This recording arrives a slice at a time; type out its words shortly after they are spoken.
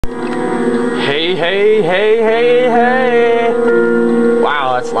Hey, hey, hey, hey, hey!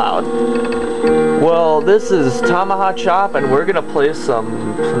 Wow, that's loud. Well, this is Tomahawk Chop, and we're gonna play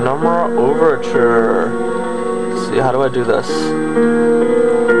some penumbra overture. Let's see, how do I do this?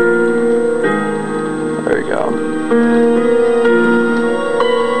 There we go.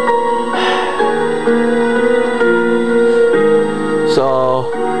 So,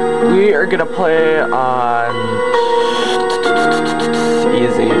 we are gonna play on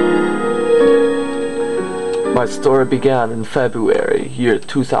easy. My story began in February, year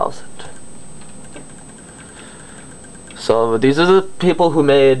 2000. So these are the people who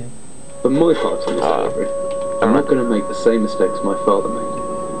made... For my part in the story, I'm not going to make the same mistakes my father made.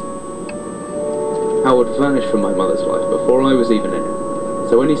 Howard vanished from my mother's life before I was even in it.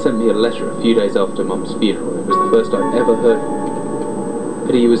 So when he sent me a letter a few days after Mum's funeral, it was the first I'd ever heard of him.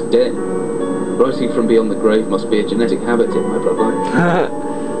 Pity he was dead. Writing from beyond the grave must be a genetic habit in my bloodline.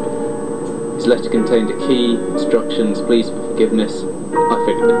 His letter contained a key, instructions, pleas for forgiveness. I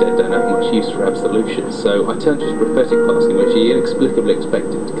figured the dead don't have much use for absolution, so I turned to his prophetic passing, which he inexplicably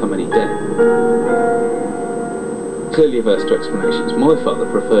expected to come any day. Clearly averse to explanations, my father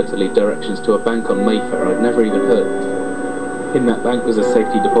preferred to leave directions to a bank on Mayfair I'd never even heard of. In that bank was a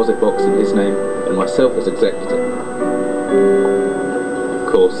safety deposit box in his name, and myself as executor.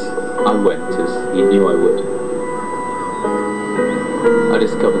 Of course, I went, as he knew I would. I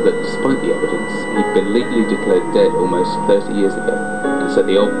discovered that despite the evidence, he'd been legally declared dead almost 30 years ago, and so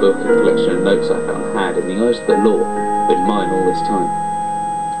the old book and collection of notes I found had, in the eyes of the law, been mine all this time.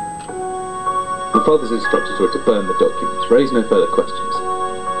 My father's instructions were to burn the documents, raise no further questions.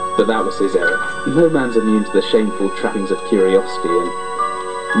 But that was his error. No man's immune to the shameful trappings of curiosity,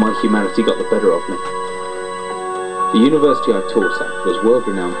 and my humanity got the better of me. The university I taught at was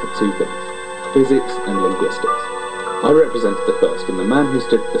world-renowned for two things: physics and linguistics. I represented the first, and the man who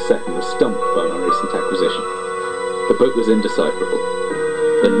stood for the second was stumped by my recent acquisition. The book was indecipherable.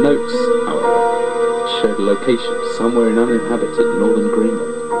 The notes, however, showed a location somewhere in uninhabited northern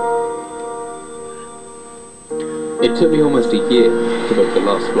Greenland. It took me almost a year to book the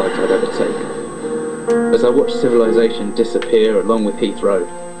last flight I'd ever taken. As I watched civilization disappear along with Heath Road,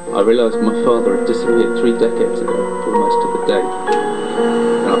 I realised my father had disappeared 3 decades ago, almost to the day.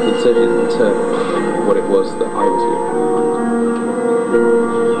 And I considered in turn what it was that I was leaving behind.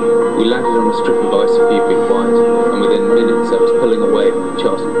 We landed on a strip of ice a few feet wide, and within minutes I was pulling away from a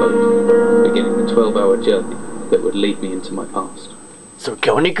chartered boat, beginning the 12-hour journey that would lead me into my past. So we're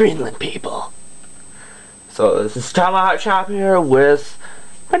going to Greenland, people. So this is Tomahawk Chop here with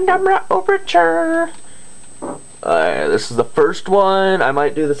penumbra overture. This is the first one. I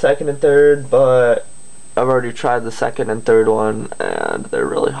might do the second and third, but I've already tried the second and third one, and they're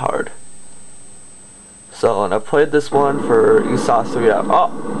really hard. So, and I played this one for, you saw 3 out.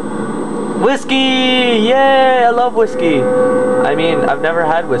 Oh! Whiskey! Yay! I love whiskey! I mean, I've never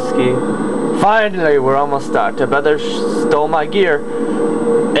had whiskey. Finally, we're almost out. My brother stole my gear.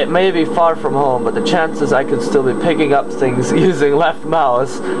 It may be far from home, but the chances I could still be picking up things using left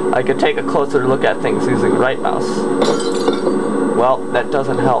mouse, I could take a closer look at things using right mouse. Well, that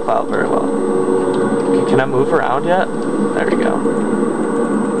doesn't help out very well. Okay, can I move around yet? There we go.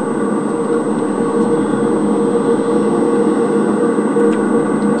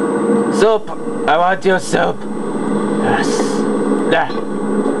 Soup! I want your soup! Yes! There!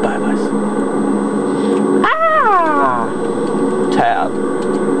 Bye, boys. Ah! Tab.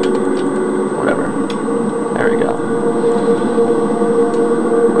 Whatever. There we go.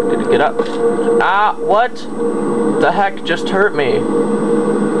 Did it get up? Ah! What? The heck just hurt me?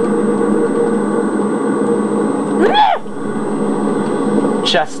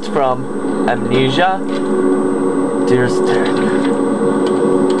 Chest from Amnesia. Dear's Derek.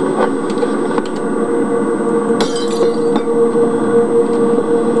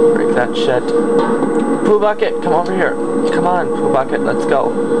 That shit. Poo Bucket, come over here. Come on, Poo Bucket, let's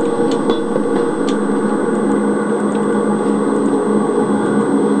go.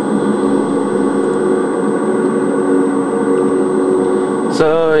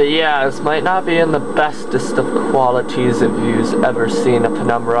 So yeah, this might not be in the bestest of qualities if you've ever seen a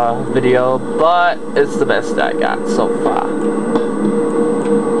penumbra video, but it's the best I got so far.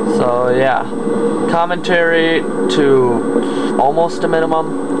 So yeah, commentary to almost a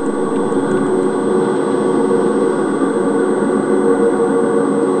minimum.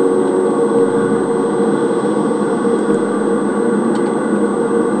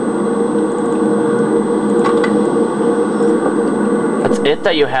 It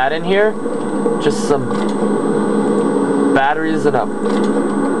that you had in here, just some batteries and a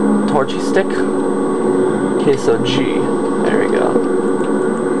torchy stick. Okay, so G, there we go.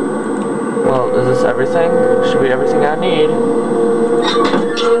 Well, is this everything? Should be everything I need.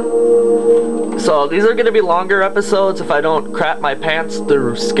 So these are gonna be longer episodes if I don't crap my pants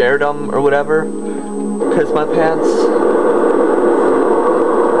through scaredom or whatever. Piss my pants.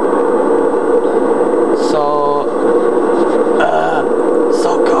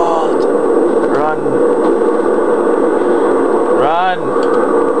 So cold. Run. Run.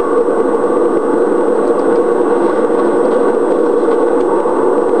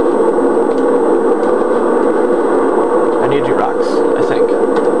 I need you, rocks, I think.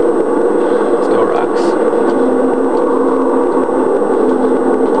 Let's go, rocks.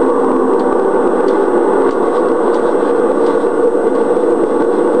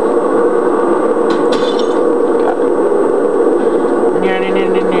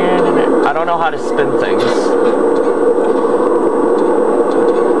 I don't know how to spin things.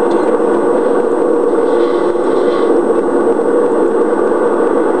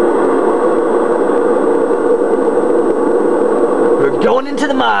 We're going into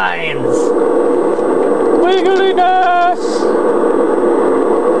the mines! Wiggliness!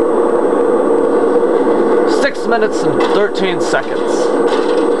 6 minutes and 13 seconds.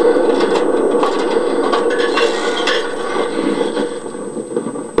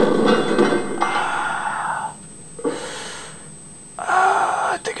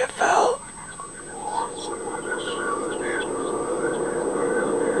 I think it fell.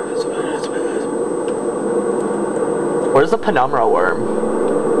 Where's the penumbra worm?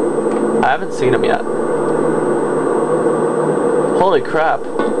 I haven't seen him yet. Holy crap.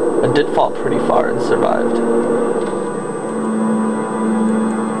 I did fall pretty far and survived.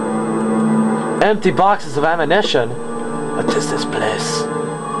 Empty boxes of ammunition. What is this place?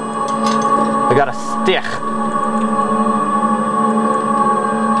 I got a stick.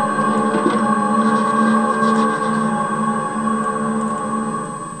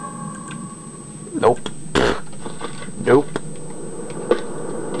 Nope. Nope.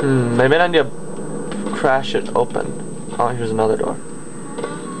 Maybe I need to crash it open. Oh, here's another door.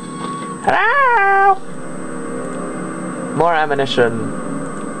 Hello! More ammunition.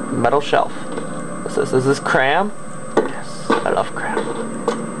 Metal shelf. What's this? Is this cram? Yes, I love cram.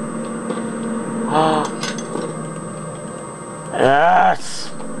 Yes!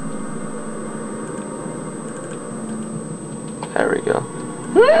 There we go.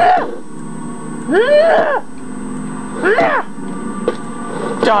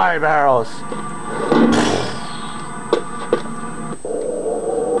 Die, barrels!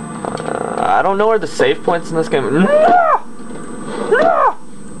 I don't know where the save points in this game.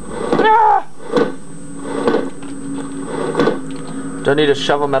 Do I need to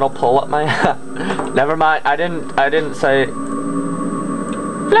shove a metal pole up my Never mind, I didn't say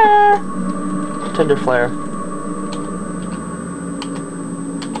flare. Tinder flare.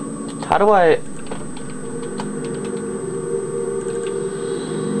 How do I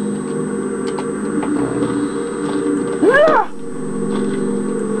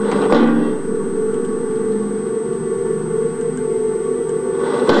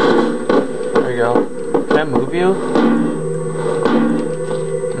There we go. Can I move you?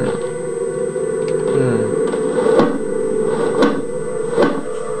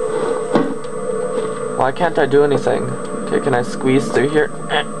 Why can't I do anything? Okay, can I squeeze through here?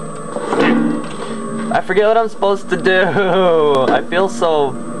 I forget what I'm supposed to do. I feel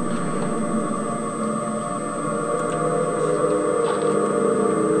so...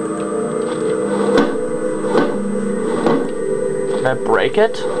 Can I break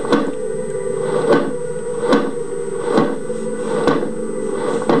it?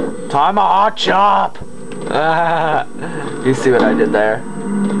 Time a hot chop! You see what I did there?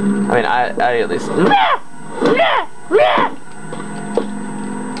 I mean, I at least...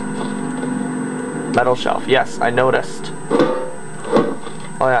 Metal shelf. Yes, I noticed.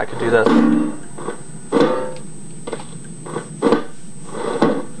 Oh yeah, I could do this.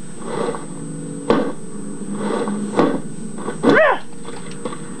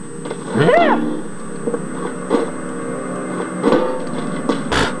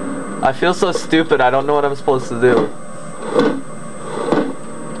 I feel so stupid, I don't know what I'm supposed to do.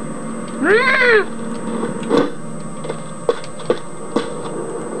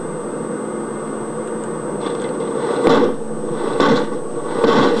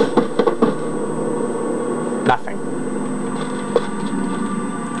 Nothing.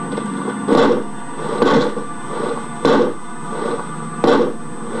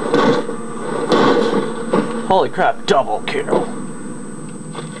 Holy crap, double kill.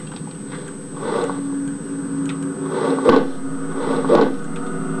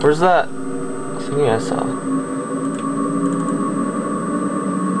 Where's that thingy I saw?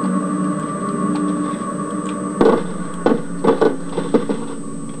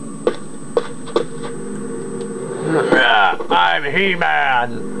 I'm He-Man!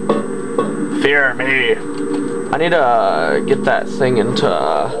 Fear me. I need to get that thing into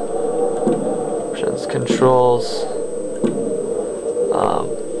options, controls,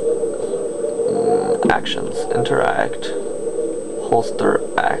 actions, interact, holster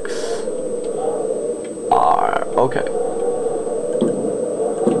X, R, okay.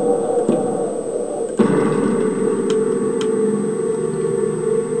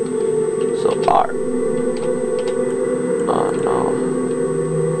 So R. Oh no.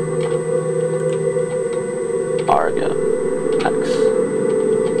 R again. X.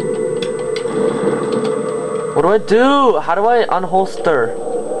 What do I do? How do I unholster?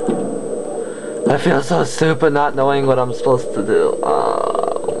 I feel so stupid not knowing what I'm supposed to do.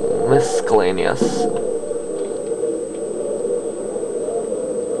 Miscellaneous.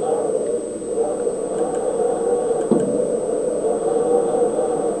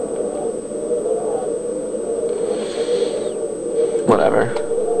 Whatever.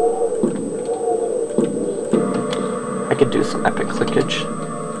 I could do some epic clickage.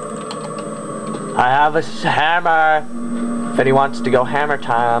 I have a hammer. If anyone wants to go hammer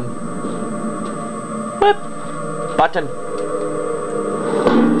time. Whip. Button.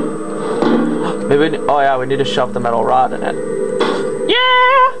 Maybe oh yeah, we need to shove the metal rod in it.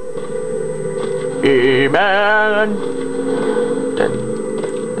 Yeah! He-Man! Then,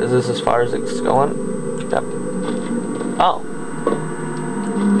 is this as far as it's going? Yep. Oh.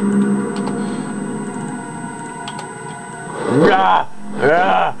 Rah!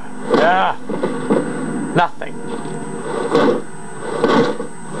 Rah! Rah! Nothing.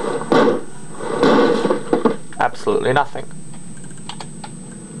 Absolutely nothing.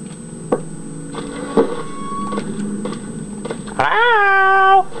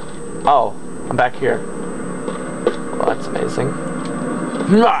 Ow! Oh, I'm back here. Well, that's amazing.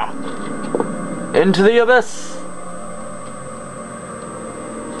 Into the abyss!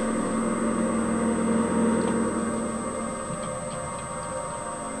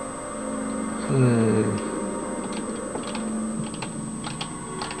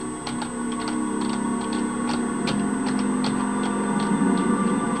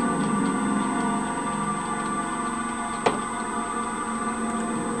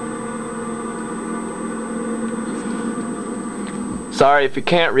 Sorry if you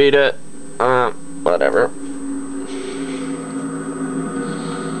can't read it. Whatever.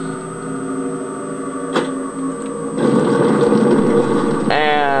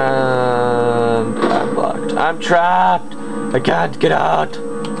 And I'm blocked. I'm trapped. I can't get out.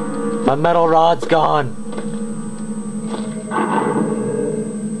 My metal rod's gone.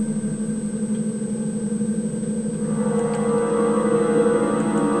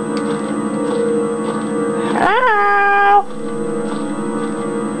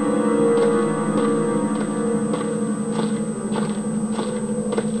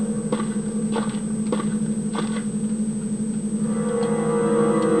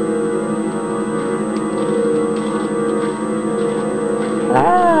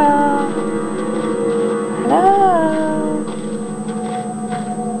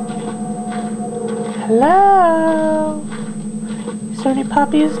 Hello? Is there any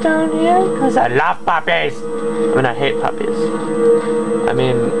puppies down here? Because I love puppies! I mean, I hate puppies. I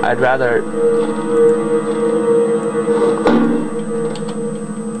mean, I'd rather...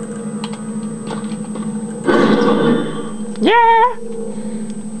 Yeah!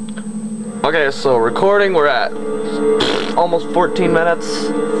 Okay, so recording, we're at almost 14 minutes.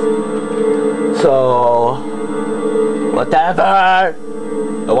 So... whatever I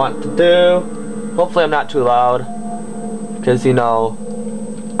want to do. Hopefully I'm not too loud, because you know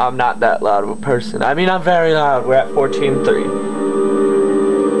I'm not that loud of a person. I mean, I'm very loud. We're at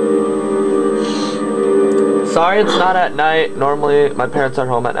 14:03. Sorry it's not at night. Normally my parents are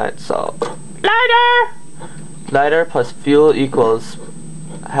home at night, so lighter! Lighter plus fuel equals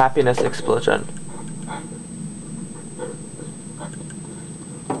happiness explosion.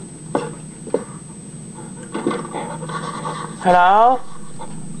 Hello?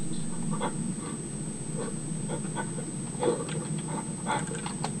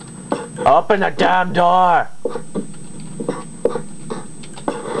 Open the damn door!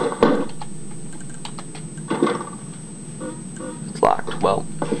 It's locked. Well,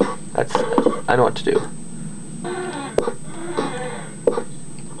 that's... I know what to do.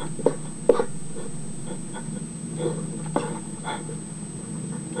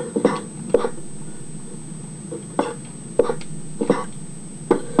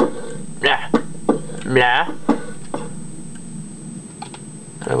 Blah. Blah.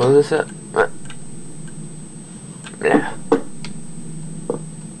 Can I move this up? Yeah.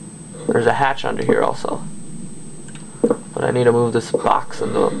 There's a hatch under here also. But But I need to move this box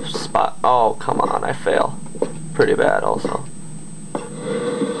into a spot. Oh, come on, I fail. Pretty bad also.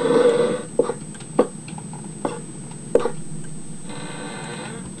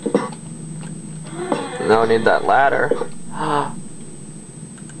 Now I need that ladder.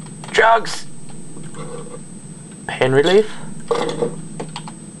 Drugs! Pain relief?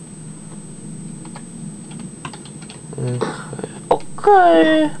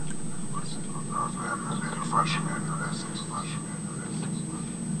 Okay.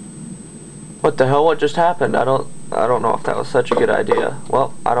 What the hell? What just happened? I don't know if that was such a good idea.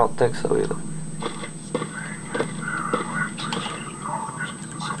 Well, I don't think so either.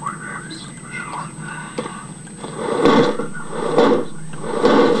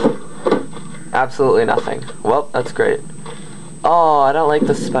 Absolutely nothing. Well, that's great. Oh, I don't like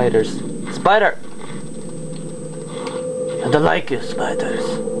the spiders. Spider! I don't like you, spiders.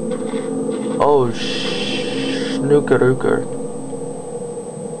 Oh, snookerooker.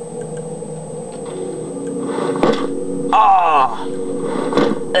 Ah!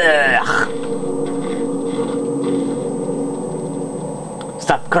 Ugh!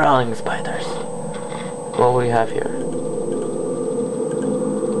 Stop crawling, spiders. What do we have here?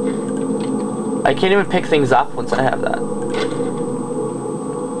 I can't even pick things up once I have that.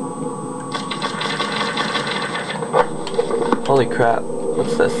 Holy crap.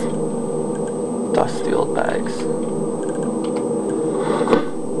 What's this? Dusty old bags.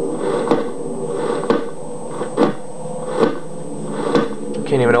 I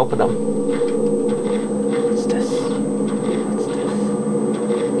can't even open them. What's this? What's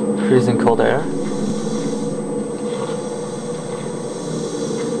this? Freezing cold air?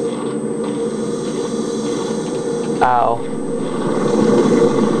 Ow.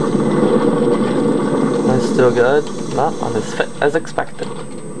 Am I still good? Not on as fit as expected.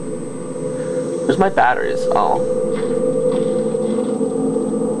 Where's my batteries? Oh.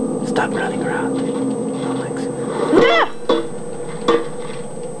 Stop running around. No, thanks.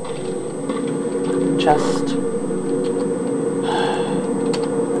 Chest.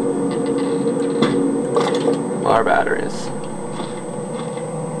 More batteries.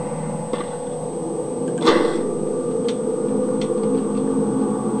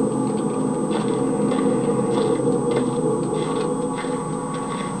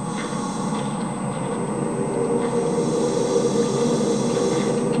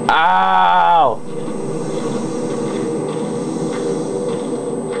 Ow!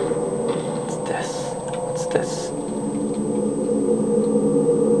 What's this? What's this?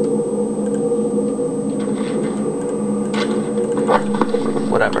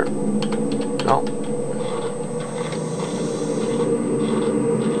 Whatever. No.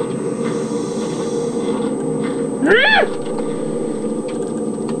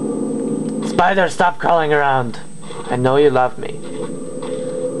 Spider, stop crawling around. I know you love me.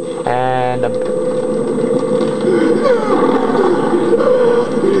 And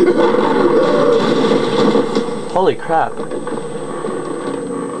holy crap.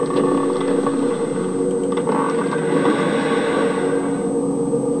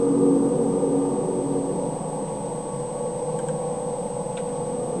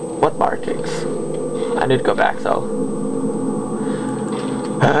 What markings? I need to go back though.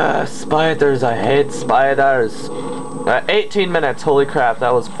 Spiders, I hate spiders. 18 minutes, holy crap,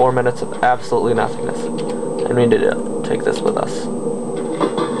 that was 4 minutes of absolutely nothingness. And we need to take this with us.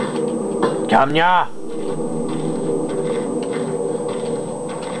 Come ya!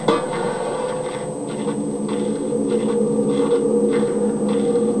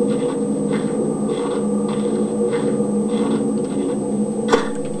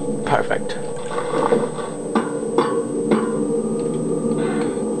 Perfect.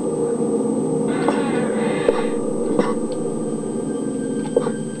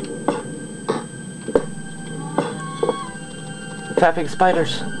 Tapping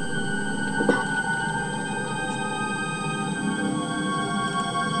spiders.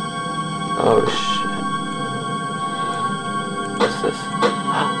 Oh shit. What's this?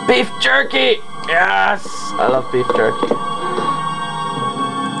 Beef jerky! Yes! I love beef jerky.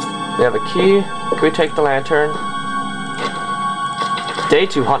 We have a key. Can we take the lantern? Day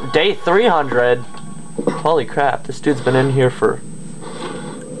 200. Day 300! Holy crap, this dude's been in here for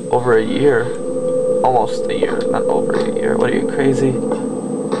over a year. Almost a year, not over a year. What are you, crazy?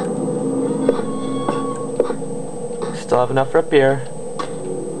 Still have enough for a beer.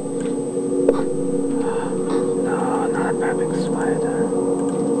 No, not a fapping spider.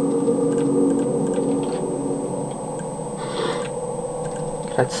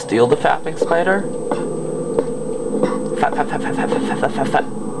 Can I steal the fapping spider? Fat, fat, fat, fat, fat, fat, fat, fat, fat.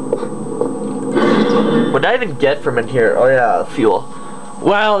 What did I even get from in here? Oh yeah, fuel.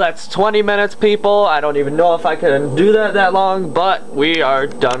 Well, that's 20 minutes, people. I don't even know if I can do that long, but we are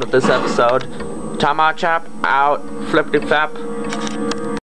done with this episode. Tomahawk Chop out. Flippity flap.